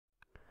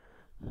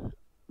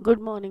Good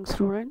morning,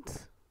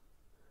 students.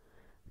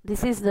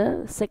 This is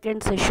the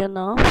second session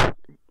of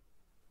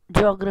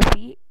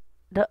Geography,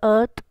 the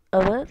Earth,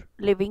 our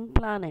living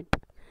planet.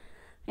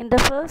 In the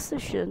first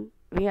session,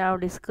 we have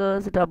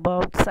discussed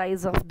about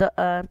size of the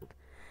Earth,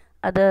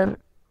 other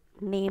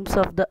names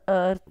of the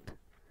Earth,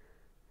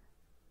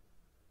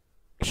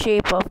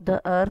 shape of the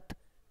Earth.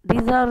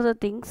 These are the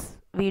things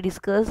we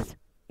discussed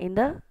in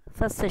the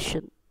first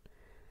session.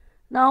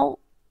 Now,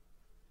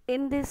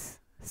 in this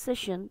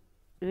session,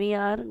 we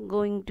are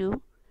going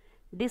to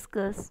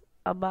discuss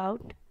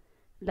about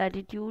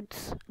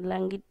latitudes,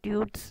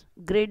 longitudes,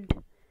 grid,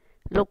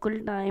 local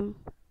time,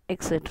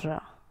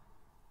 etc.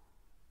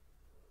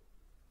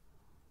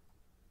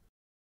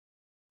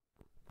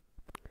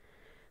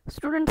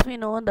 Students, we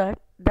know that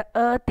the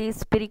earth is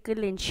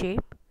spherical in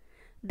shape.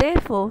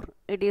 Therefore,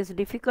 it is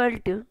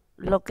difficult to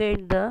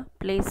locate the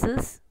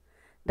places,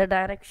 the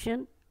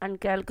direction,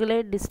 and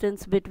calculate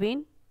distance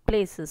between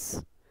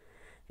places.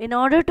 In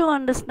order to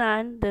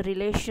understand the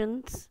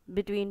relations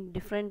between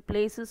different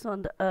places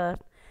on the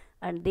earth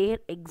and their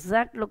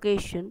exact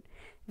location,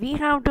 we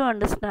have to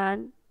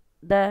understand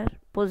their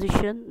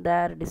position,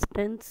 their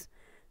distance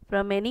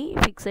from any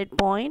fixed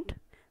point,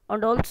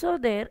 and also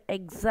their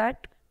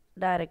exact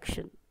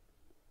direction.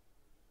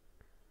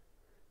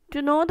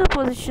 To know the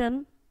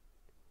position,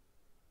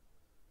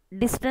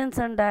 distance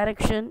and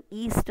direction,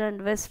 east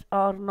and west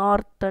or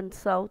north and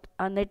south,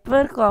 a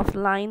network of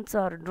lines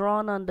are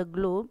drawn on the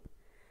globe.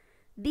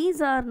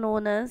 These are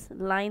known as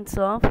lines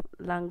of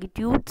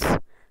longitudes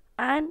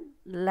and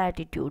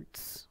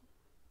latitudes.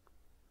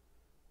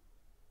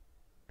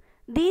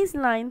 These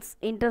lines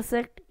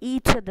intersect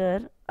each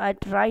other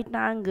at right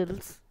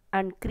angles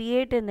and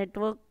create a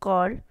network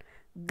called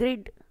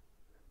grid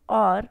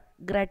or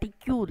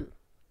graticule.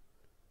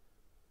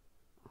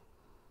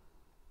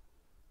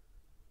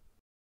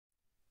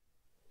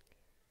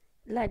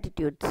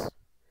 Latitudes.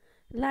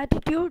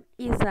 Latitude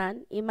is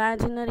an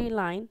imaginary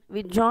line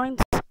which joins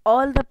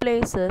all the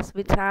places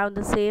which have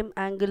the same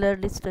angular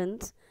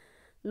distance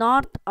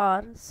north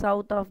or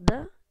south of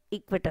the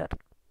equator.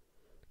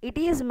 It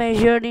is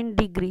measured in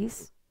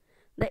degrees.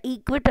 The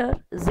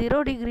equator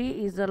 0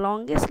 degree is the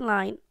longest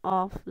line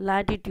of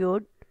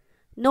latitude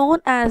known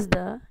as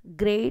the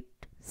Great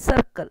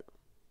Circle.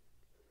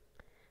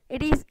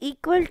 It is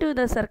equal to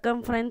the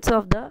circumference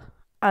of the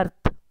earth.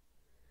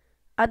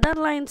 Other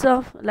lines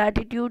of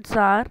latitudes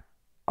are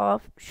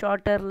of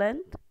shorter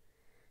length.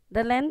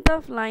 The length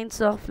of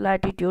lines of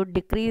latitude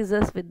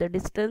decreases with the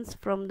distance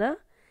from the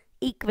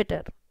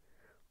equator.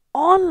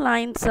 All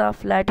lines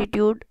of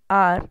latitude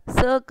are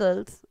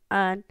circles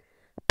and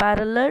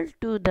parallel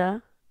to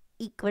the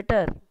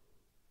equator.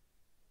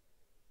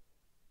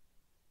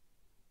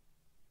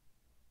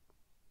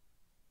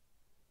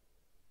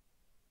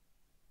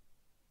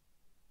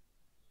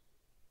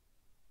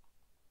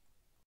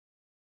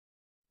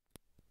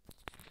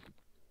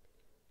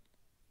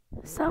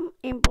 Some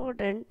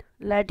important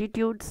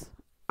latitudes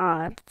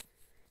are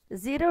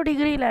 0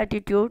 degree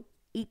latitude,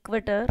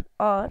 equator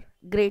or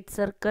great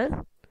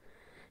circle,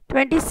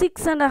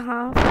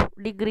 26.5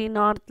 degree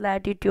north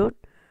latitude,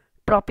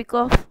 Tropic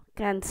of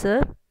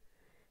Cancer,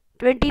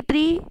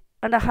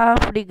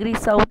 23.5 degree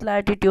south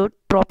latitude,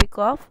 Tropic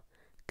of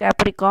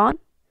Capricorn,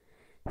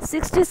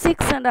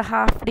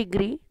 66.5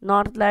 degree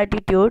north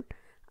latitude,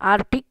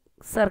 Arctic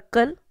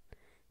Circle,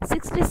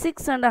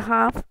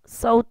 66.5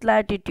 south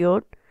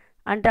latitude,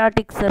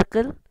 Antarctic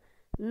Circle,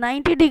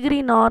 90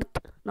 degree north,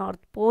 North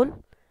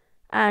Pole,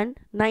 and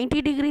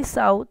 90 degree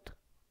south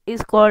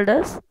is called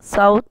as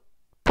South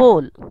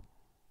Pole.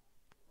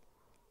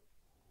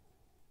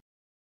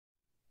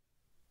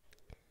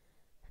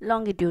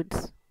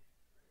 Longitudes.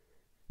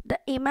 The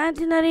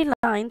imaginary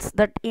lines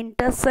that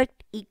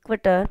intersect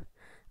equator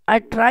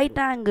at right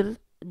angle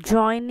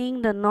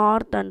joining the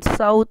north and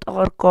south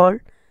are called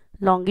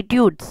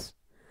longitudes.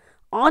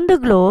 On the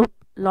globe,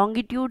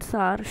 longitudes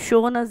are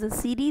shown as a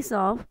series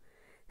of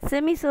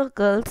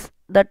semicircles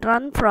that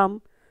run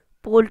from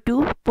pole to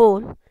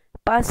pole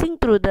passing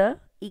through the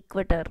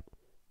equator.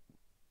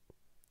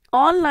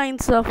 All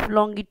lines of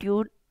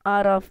longitude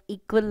are of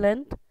equal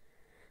length.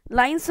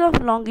 Lines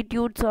of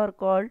longitudes are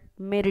called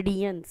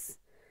meridians.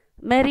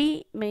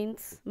 Meri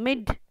means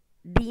mid,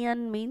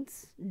 dian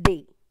means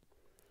day.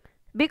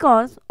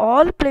 Because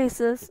all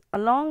places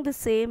along the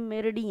same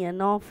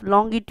meridian of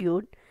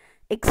longitude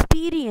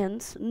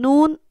experience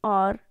noon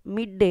or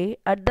midday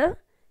at the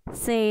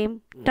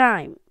same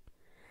time.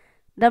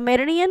 The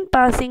meridian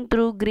passing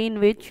through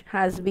Greenwich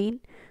has been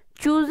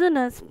chosen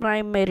as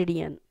prime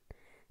meridian.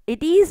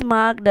 It is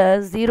marked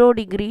as 0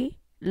 degree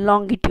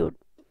longitude.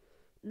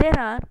 There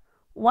are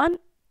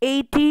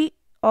 180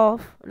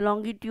 of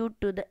longitude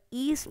to the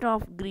east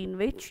of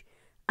Greenwich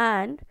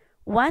and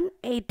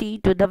 180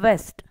 to the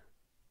west.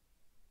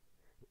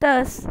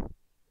 Thus,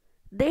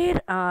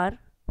 there are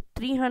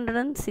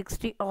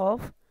 360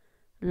 of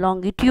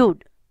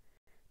longitude.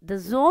 The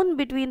zone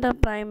between the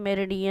prime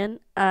meridian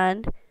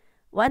and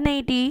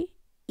 180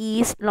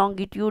 east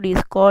longitude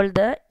is called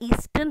the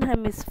eastern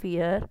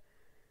hemisphere.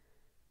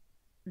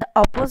 The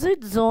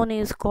opposite zone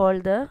is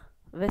called the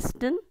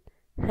Western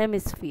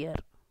Hemisphere.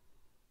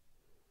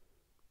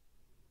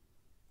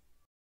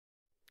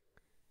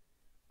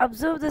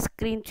 Observe the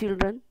screen,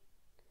 children.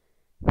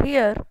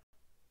 Here,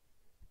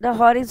 the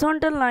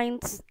horizontal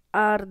lines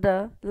are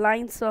the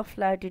lines of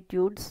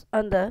latitudes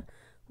and the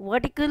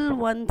vertical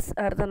ones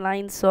are the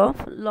lines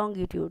of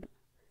longitude.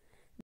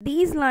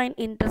 These lines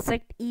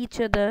intersect each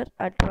other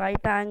at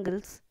right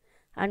angles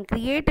and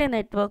create a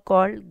network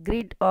called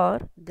grid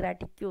or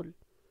graticule.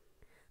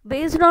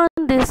 Based on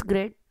this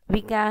grid,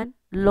 we can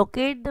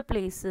locate the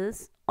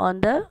places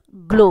on the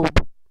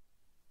globe.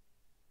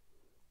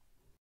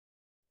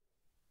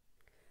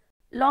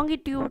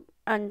 Longitude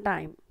and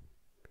time.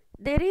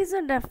 There is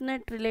a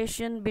definite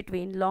relation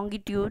between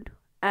longitude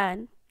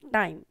and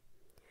time.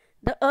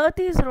 The earth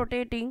is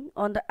rotating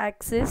on the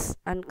axis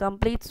and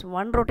completes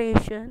one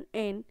rotation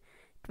in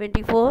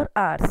 24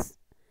 hours.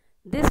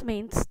 This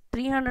means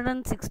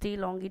 360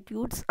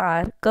 longitudes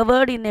are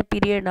covered in a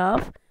period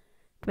of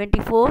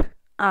 24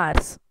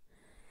 hours.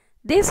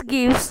 This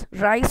gives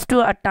rise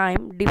to a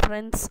time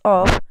difference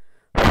of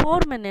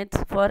 4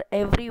 minutes for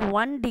every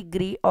 1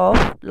 degree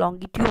of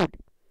longitude,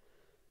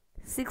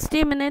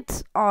 60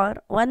 minutes or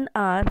 1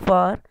 hour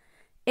for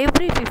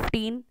every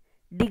 15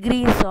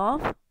 degrees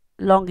of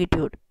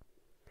longitude.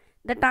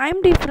 The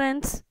time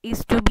difference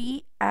is to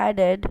be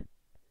added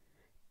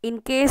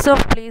in case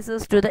of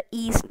places to the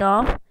east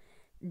of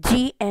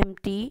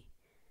GMT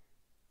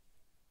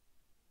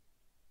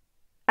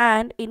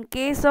and in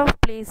case of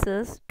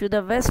places to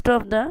the west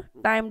of the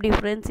time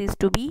difference is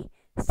to be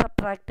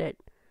subtracted.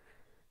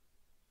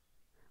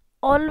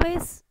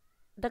 Always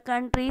the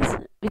countries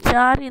which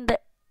are in the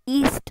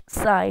east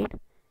side,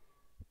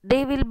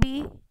 they will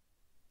be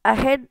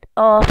ahead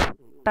of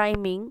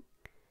timing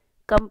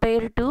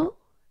compared to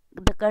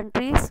the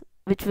countries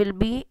which will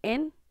be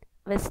in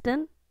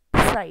western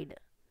side.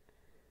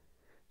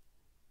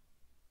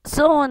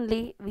 So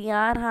only we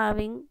are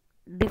having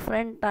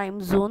different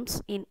time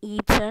zones in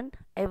each and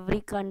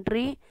every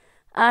country,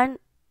 and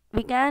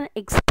we can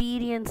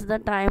experience the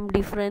time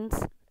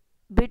difference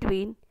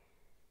between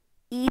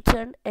each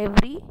and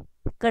every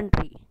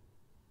country.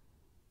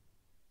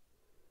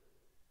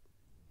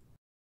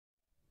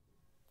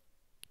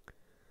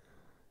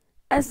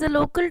 As the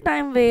local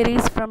time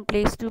varies from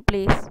place to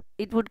place,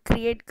 it would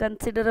create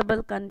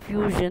considerable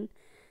confusion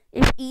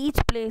if each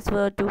place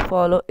were to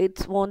follow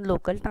its own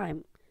local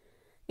time.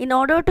 In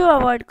order to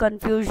avoid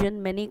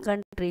confusion, many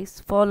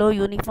countries follow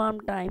uniform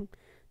time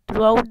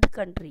throughout the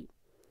country.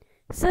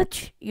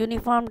 Such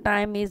uniform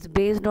time is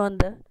based on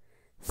the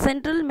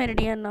central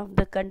meridian of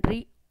the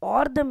country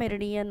or the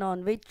meridian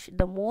on which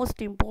the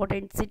most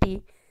important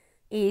city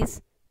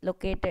is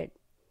located.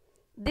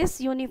 This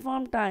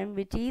uniform time,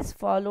 which is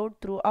followed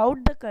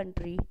throughout the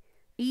country,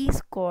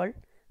 is called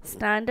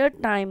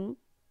standard time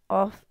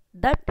of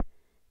that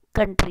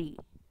country.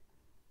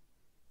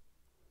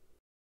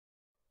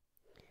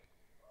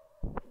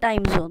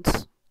 Time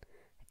zones.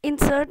 In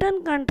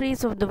certain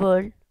countries of the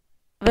world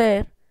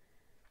where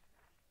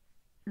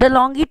the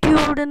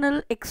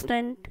longitudinal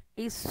extent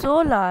is so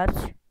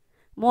large,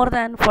 more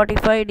than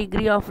 45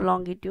 degree of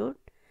longitude,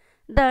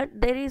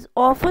 that there is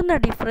often a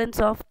difference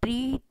of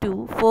 3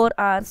 to 4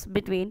 hours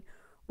between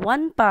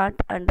one part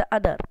and the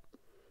other.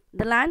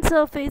 The land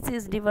surface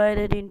is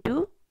divided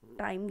into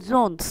time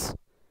zones.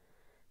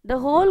 The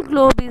whole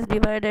globe is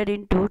divided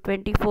into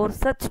 24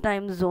 such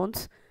time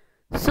zones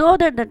so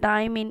that the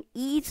time in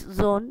each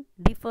zone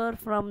differ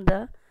from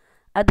the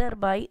other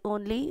by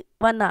only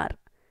 1 hour.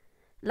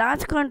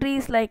 Large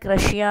countries like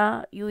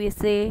Russia,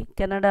 USA,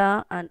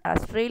 Canada and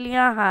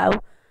Australia have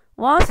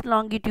vast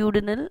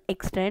longitudinal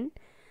extent.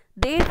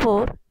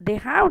 Therefore, they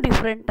have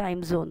different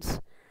time zones.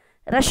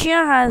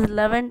 Russia has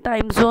 11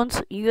 time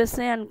zones,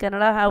 USA and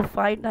Canada have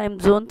 5 time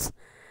zones,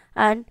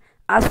 and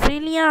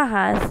Australia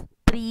has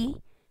 3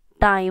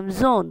 time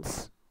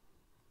zones.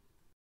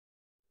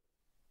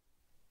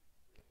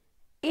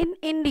 In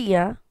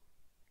India,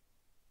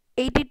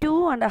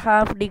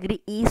 82.5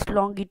 degree east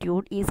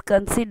longitude is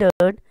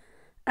considered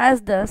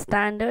as the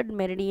standard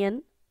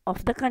meridian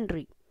of the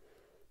country.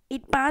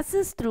 It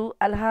passes through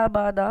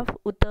Allahabad of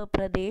Uttar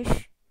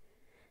Pradesh.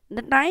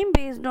 The time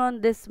based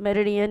on this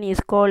meridian is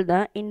called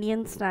the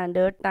Indian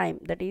Standard Time,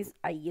 that is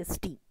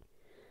IST.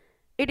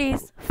 It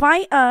is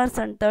 5 hours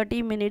and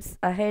 30 minutes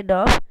ahead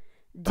of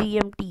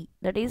GMT,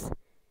 that is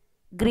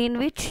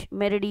Greenwich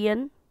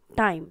Meridian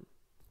Time.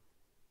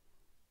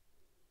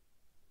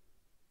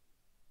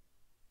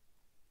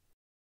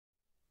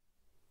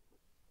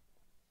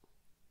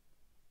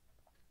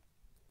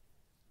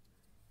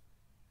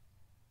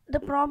 The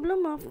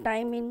problem of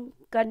time in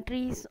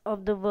countries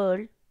of the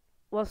world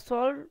was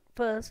solved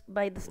first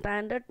by the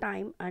standard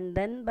time and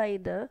then by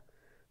the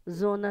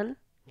zonal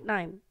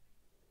time.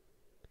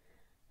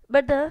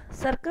 But the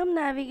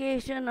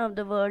circumnavigation of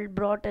the world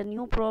brought a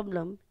new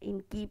problem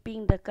in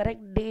keeping the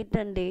correct date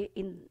and day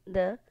in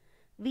the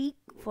week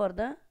for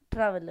the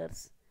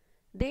travelers.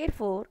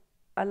 Therefore,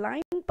 a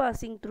line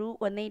passing through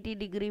 180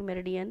 degree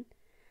meridian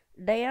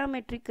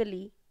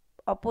diametrically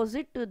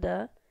opposite to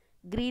the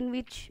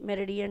Greenwich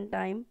Meridian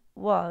Time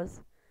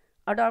was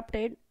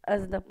adopted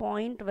as the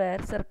point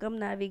where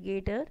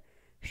circumnavigator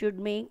should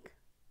make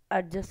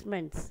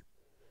adjustments.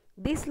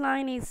 This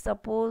line is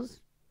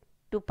supposed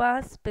to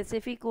pass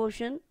Pacific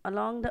Ocean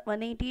along the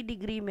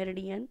 180-degree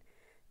meridian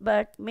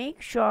but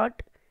make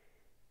short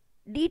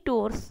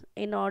detours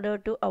in order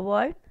to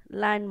avoid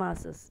land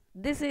masses.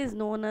 This is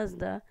known as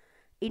the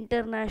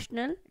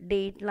international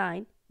date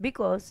line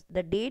because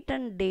the date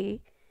and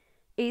day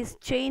is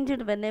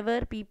changed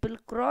whenever people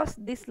cross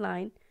this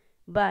line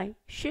by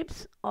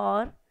ships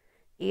or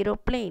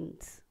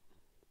aeroplanes.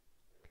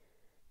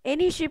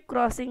 Any ship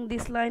crossing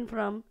this line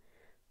from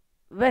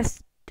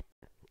west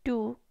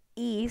to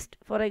east,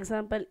 for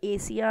example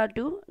Asia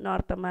to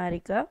North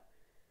America,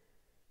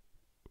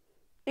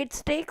 it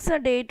takes a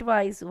day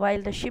twice,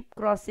 while the ship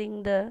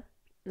crossing the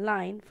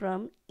line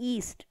from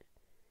east,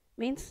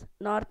 means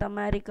North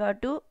America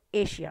to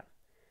Asia,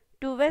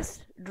 to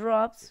west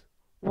drops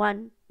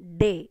 1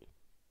 day.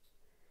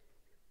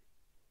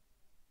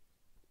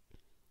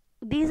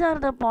 These are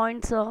the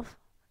points of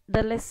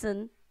the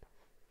lesson.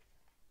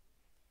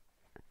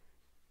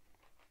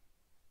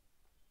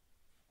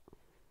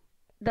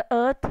 The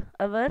Earth,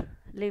 our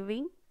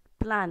living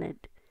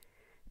planet.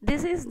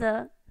 This is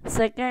the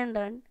second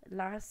and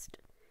last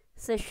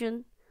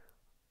session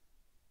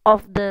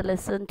of the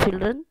lesson,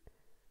 children.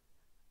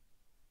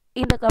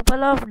 In a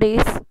couple of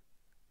days,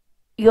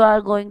 you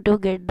are going to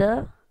get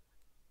the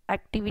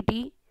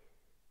activity,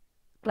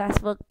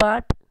 classwork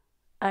part,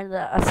 and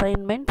the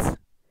assignments.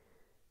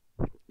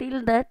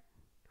 Till that,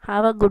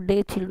 have a good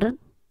day, children.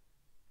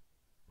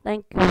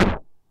 Thank you.